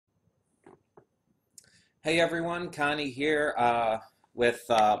Hey everyone, Connie here with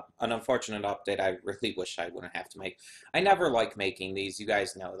an unfortunate update I really wish I wouldn't have to make. I never like making these, you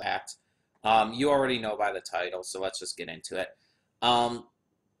guys know that. You already know by the title, so let's just get into it. Um,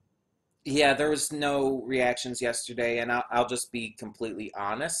 yeah, there was no reactions yesterday, and I'll just be completely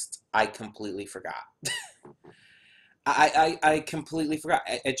honest. I completely forgot. I completely forgot.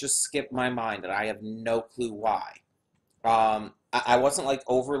 It just skipped my mind, and I have no clue why. I wasn't like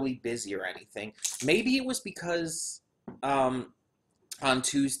overly busy or anything. Maybe it was because um, on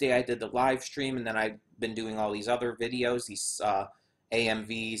Tuesday I did the live stream, and then I've been doing all these other videos, these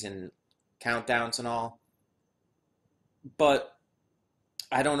AMVs and countdowns and all. But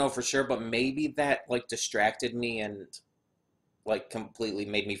I don't know for sure. But maybe that like distracted me and like completely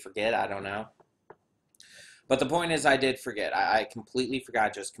made me forget. I don't know. But the point is, I did forget. I completely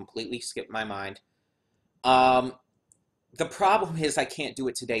forgot. Just completely skipped my mind. Um, the problem is I can't do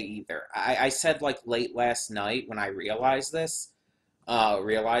it today either. I said like late last night when I realized this.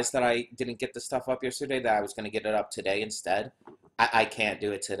 Realized that I didn't get the stuff up yesterday, that I was going to get it up today instead. I can't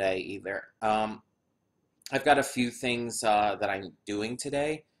do it today either. I've got a few things that I'm doing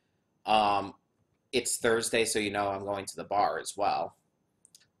today. Um, it's Thursday, so you know I'm going to the bar as well.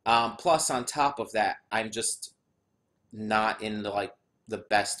 Plus, on top of that, I'm just not in the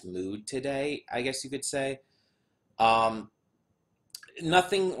best mood today, I guess you could say. Um,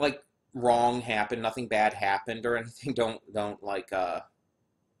 Nothing like wrong happened, nothing bad happened or anything. Don't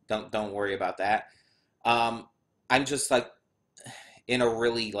worry about that. Um, I'm just like in a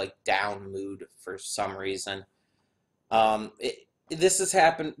really like down mood for some reason. This has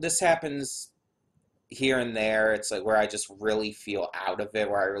happened. This happens here and there. It's like where I just really feel out of it,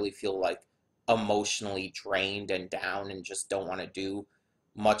 where I really feel like emotionally drained and down, and just don't want to do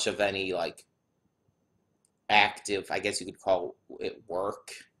much of any like active, I guess you could call it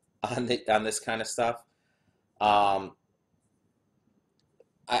work on this kind of stuff. Um,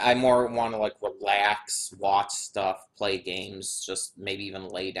 I more want to like relax, watch stuff, play games, just maybe even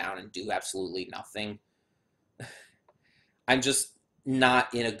lay down and do absolutely nothing. I'm just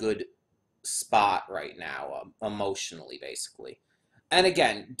not in a good spot right now, emotionally, basically. And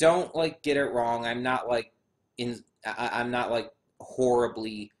again, don't like get it wrong. I'm not like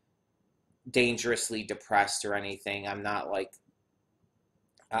horribly, dangerously depressed or anything. I'm not like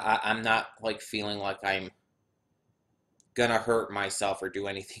feeling like I'm gonna hurt myself or do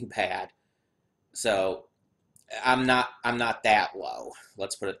anything bad. So I'm not that low.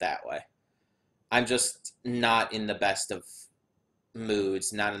 Let's put it that way. I'm just not in the best of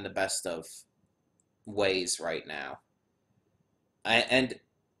moods, not in the best of ways right now. And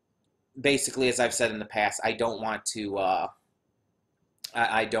basically, as I've said in the past, I don't want to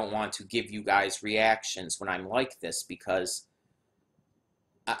give you guys reactions when I'm like this because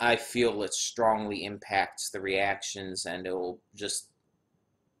I feel it strongly impacts the reactions, and it'll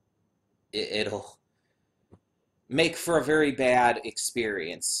make for a very bad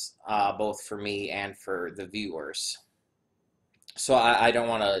experience, both for me and for the viewers. So I don't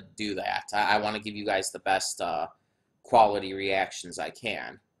want to do that. I want to give you guys the best quality reactions I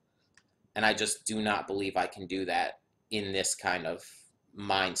can. And I just do not believe I can do that in this kind of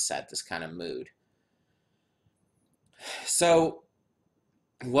mindset, this kind of mood. So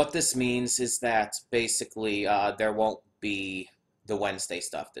what this means is that basically there won't be the Wednesday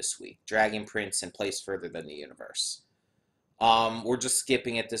stuff this week. Dragon Prince and Place Further Than the Universe. We're just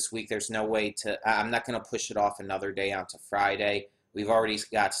skipping it this week. There's no way to. I'm not going to push it off another day onto Friday. We've already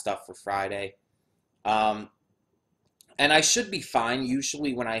got stuff for Friday. Um, and I should be fine.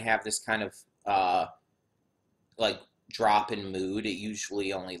 Usually, when I have this kind of like drop in mood, it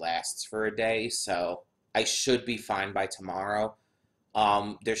usually only lasts for a day. So I should be fine by tomorrow.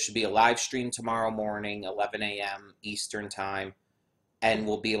 There should be a live stream tomorrow morning, 11 a.m. Eastern time, and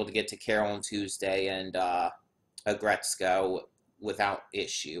we'll be able to get to Carol on Tuesday and Aggretsuko without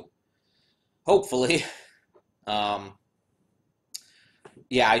issue. Hopefully. Um,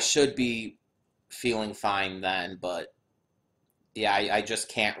 yeah, I should be feeling fine then, but yeah, I just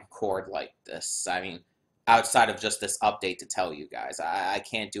can't record like this. I mean, outside of just this update to tell you guys, I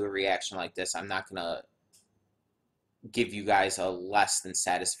can't do a reaction like this. I'm not gonna give you guys a less than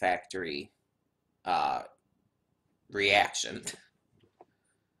satisfactory uh, reaction.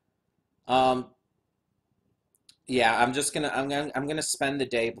 Um, yeah, I'm gonna spend the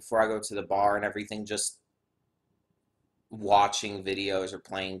day before I go to the bar and everything just watching videos or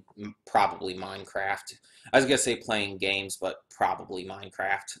playing probably Minecraft. I was gonna say playing games, but probably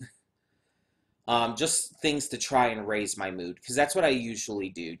Minecraft. Just things to try and raise my mood because that's what I usually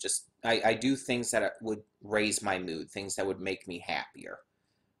do. Just I do things that would raise my mood, things that would make me happier.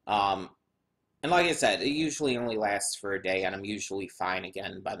 Um, And like I said, it usually only lasts for a day, and I'm usually fine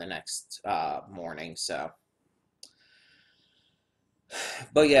again by the next morning. So,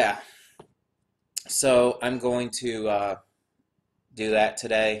 but yeah, so I'm going to do that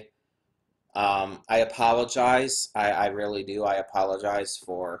today. I apologize. I really do. I apologize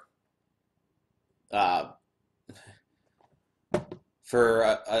uh,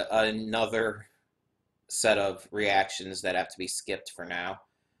 for another set of reactions that have to be skipped for now.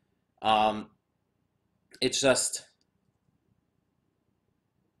 Um, it's just,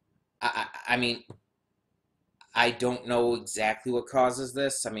 I mean, I don't know exactly what causes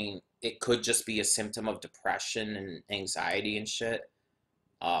this. I mean, it could just be a symptom of depression and anxiety and shit.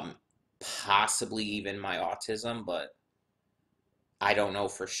 Um, Possibly even my autism, but I don't know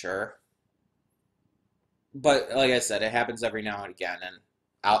for sure. But like I said, it happens every now and again, and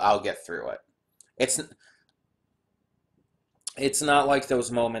I'll get through it. It's it's not like those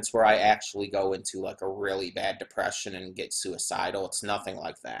moments where I actually go into like a really bad depression and get suicidal. It's nothing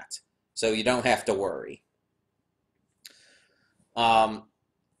like that. So you don't have to worry. Um,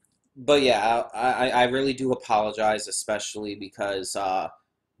 but yeah, I really do apologize, especially because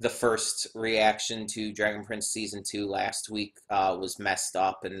the first reaction to Dragon Prince Season 2 last week was messed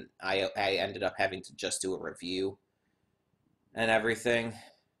up, and I ended up having to just do a review and everything.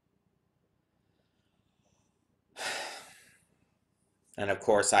 And of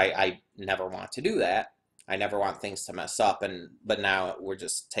course, I never want to do that. I never want things to mess up, and but now we're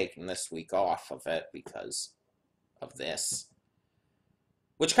just taking this week off of it because of this,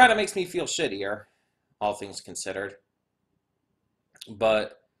 which kind of makes me feel shittier, all things considered.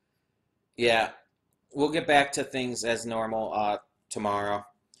 But yeah, we'll get back to things as normal tomorrow.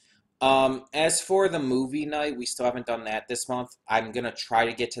 As for the movie night, we still haven't done that this month. I'm gonna try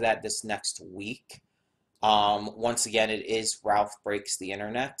to get to that this next week. Once again, it is Ralph Breaks the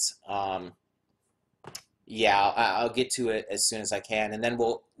Internet. Yeah, I'll get to it as soon as I can, and then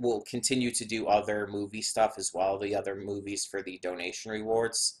we'll continue to do other movie stuff as well. The other movies for the donation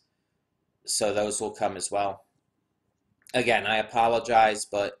rewards, so those will come as well. Again, I apologize,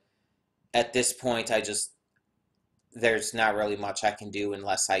 but at this point, I just there's not really much I can do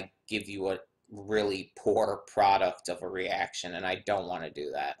unless I give you a really poor product of a reaction, and I don't want to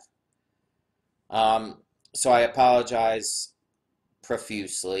do that. Um, so I apologize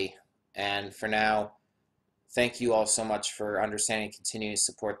profusely, and for now, thank you all so much for understanding and continuing to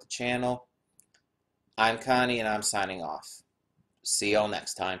support the channel. I'm Connie, and I'm signing off. See y'all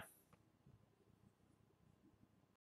next time.